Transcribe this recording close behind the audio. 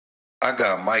I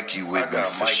got Mikey with me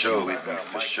for sure.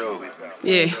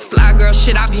 Yeah, fly girl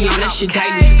shit, I be on that shit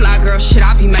daily. Fly girl shit,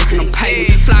 I be making them pay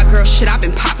me. Fly girl shit, I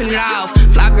been popping it off.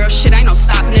 Fly girl shit, ain't no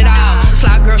stopping it out.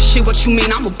 Fly girl shit, what you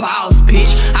mean? I'm a boss, bitch.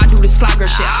 I do this fly girl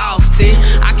shit often.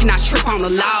 I cannot trip on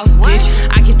the laws, bitch.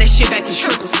 I get that shit back in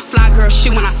triples. Fly girl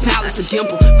shit, when I smile, it's a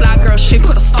dimple. Fly girl shit,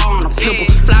 put a star on a pimple.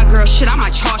 Fly girl shit, I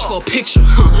might charge for a picture.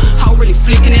 How really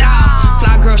flicking it off.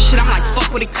 Fly girl shit, I'm like, fuck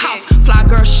what it costs. Fly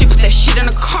girl shit, put that shit in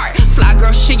a cart. Fly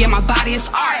girl shit, yeah, my body is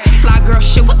art. Fly girl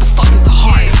shit, what the fuck is the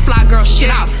heart? Fly girl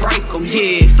shit, I'll break them,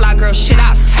 yeah. Fly girl shit,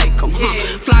 I'll take them,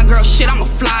 Fly girl shit, I'm a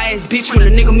fly ass bitch. When a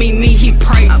nigga meet me, he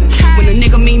praising. When a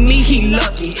nigga meet me, he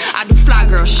lucky. I do fly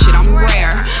girl shit, I'm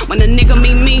rare. When a nigga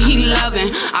meet me, he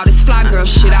loving. All this fly girl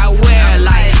shit I wear.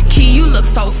 Like, Key, you look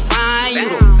so fine. You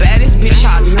the baddest bitch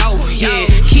I know, yeah.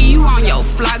 Key, you on your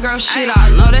fly girl shit, I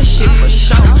know that shit for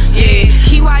sure, yeah.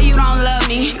 Key, why you don't love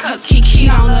me? Cause Kiki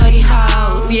don't love these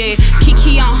hoes, yeah.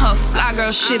 Kiki on her fly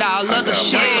girl shit, all other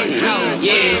shit for no,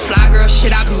 yeah. Fly girl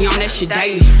shit, I be on that shit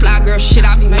daily. Fly girl shit,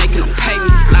 I be making them pay me.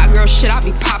 Fly girl shit, I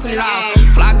be popping it off.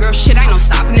 Fly girl shit, ain't no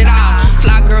stopping it all.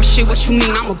 Fly girl shit, what you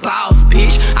mean? I'm a boss,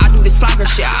 bitch. I do this fly girl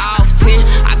shit often.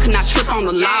 I could not trip on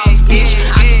the laws, bitch.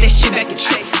 I get that shit back in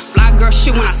tricks. Fly girl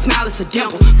shit, when I smile, it's a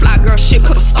dimple. Fly girl shit,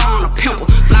 put a star on a pimple.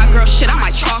 Fly girl shit, I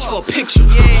might charge for a picture.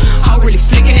 How really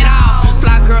flicking it off.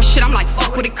 Fly girl shit, I'm like,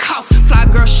 fuck what it costs. Fly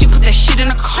girl shit, put that shit in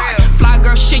a cart. Fly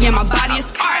girl shit, yeah, my body is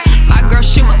art. Fly girl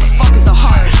shit, what the fuck is the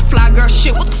heart? Fly girl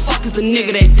shit, what the fuck is the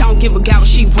nigga that don't give a god what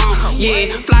she want?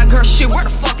 Yeah, fly girl shit, where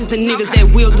the fuck is the niggas that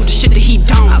will do the shit that he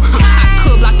don't? I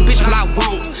could block the bitch, but I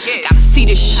won't. Gotta see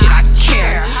this shit, I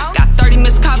care. Got 30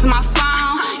 missed calls on my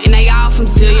phone, and they all from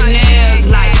zillionaires.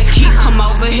 Like, keep come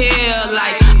over here,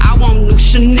 like, I want new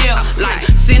Chanel. Like,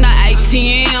 send a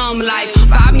ATM, like,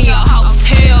 buy me a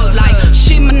hotel. Like,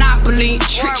 shit Monopoly,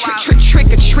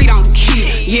 trick or treat on Key.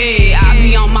 Yeah, I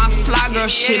be on my fly girl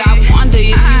shit, I wonder if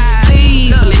you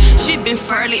stealing. Shit been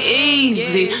fairly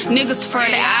easy, niggas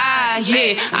fairly high,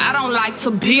 yeah. I don't like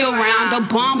to be around a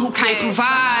bum who can't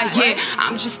provide, yeah.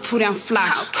 I'm just too damn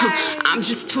fly, I'm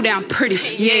just too damn pretty,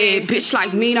 yeah. Bitch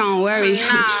like me, don't worry,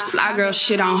 fly girl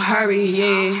shit, don't hurry,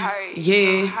 yeah,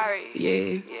 yeah,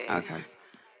 yeah, okay.